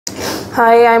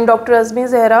Hi, I am Dr. Azme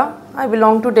Zehra. I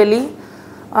belong to Delhi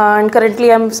and currently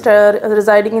I am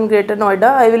residing in Greater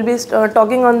Noida. I will be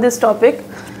talking on this topic.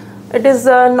 It is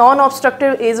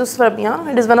non-obstructive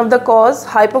azoospermia. It is one of the cause,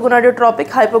 hypogonadotropic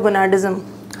hypogonadism.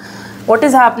 What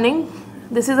is happening?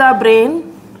 This is our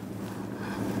brain.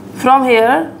 From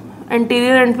here,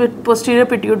 anterior and posterior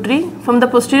pituitary. From the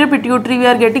posterior pituitary, we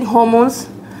are getting hormones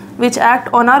which act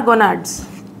on our gonads.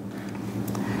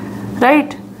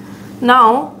 Right?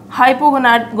 Now,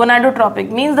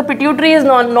 hypogonadotropic means the pituitary is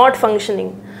not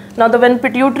functioning. Now, when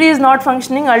pituitary is not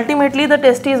functioning, ultimately the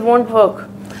testes won't work.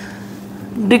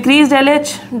 Decreased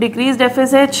LH, decreased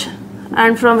FSH,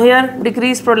 and from here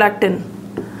decreased prolactin.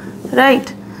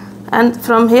 Right? And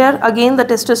from here again the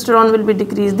testosterone will be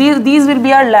decreased. These will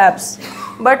be our labs.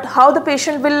 But how the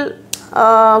patient will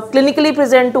clinically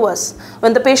present to us?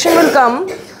 When the patient will come,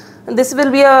 this will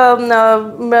be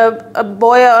a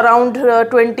boy around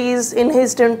 20s, in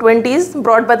his 20s,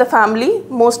 brought by the family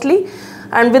mostly,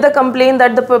 and with a complaint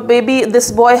that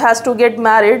this boy has to get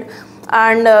married,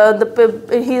 and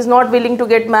he is not willing to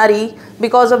get married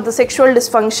because of the sexual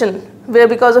dysfunction,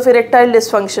 because of erectile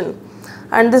dysfunction.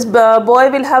 And this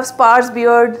boy will have sparse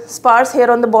beard, sparse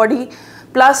hair on the body,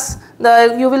 plus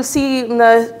you will see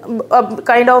a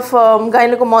kind of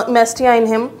gynecomastia in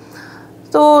him.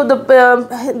 So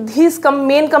his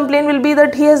main complaint will be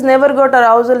that he has never got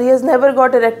arousal, he has never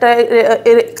got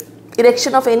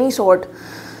erection of any sort.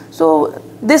 So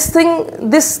this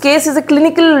case is a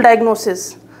clinical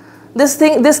diagnosis. This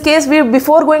case,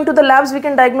 before going to the labs, we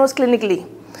can diagnose clinically.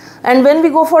 And when we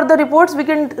go for the reports, we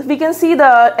can see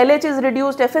the LH is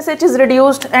reduced, FSH is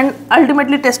reduced, and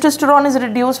ultimately testosterone is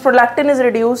reduced, prolactin is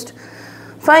reduced.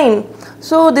 Fine.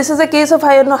 So this is a case of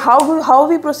how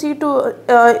we proceed to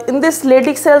in this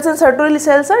Leydig cells and Sertoli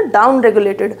cells are down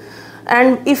regulated.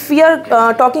 And if we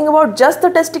are talking about just the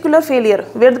testicular failure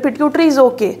where the pituitary is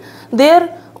okay, there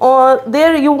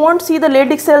you won't see the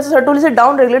Leydig cells, Sertoli cells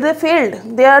down regulated. They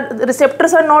failed. The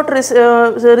receptors are not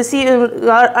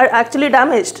are actually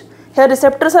damaged. Here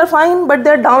receptors are fine, but they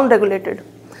are down regulated.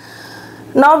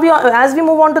 Now as we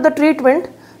move on to the treatment,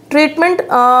 we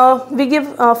give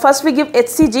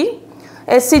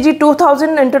HCG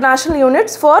 2000 international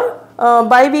units for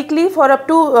bi-weekly for up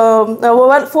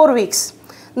to 4 weeks.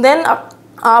 Then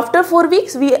after 4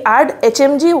 weeks, we add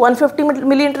HMG 150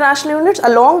 milli international units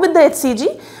along with the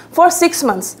HCG for 6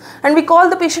 months, and we call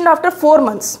the patient after 4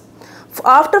 months.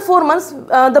 After 4 months,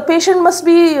 the patient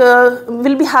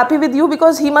will be happy with you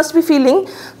because he must be feeling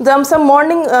some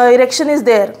morning erection is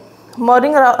there.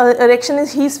 Morning erection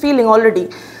he is feeling already.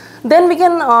 Then we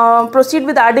can proceed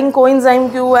with adding coenzyme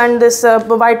Q and this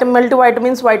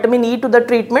multivitamins, vitamin E to the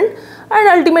treatment, and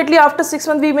ultimately after 6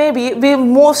 months we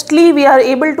are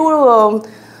able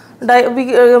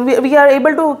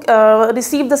to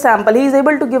receive the sample. He is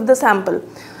able to give the sample.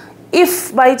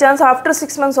 If by chance after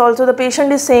 6 months also the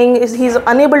patient is saying he is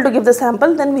unable to give the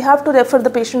sample, then we have to refer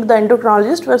the patient to the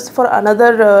endocrinologist for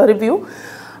another review.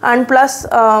 And plus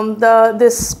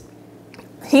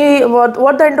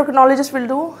what the endocrinologist will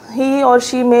do, he or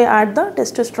she may add the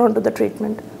testosterone to the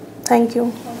treatment. Thank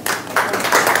you.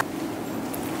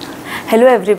 Hello everyone.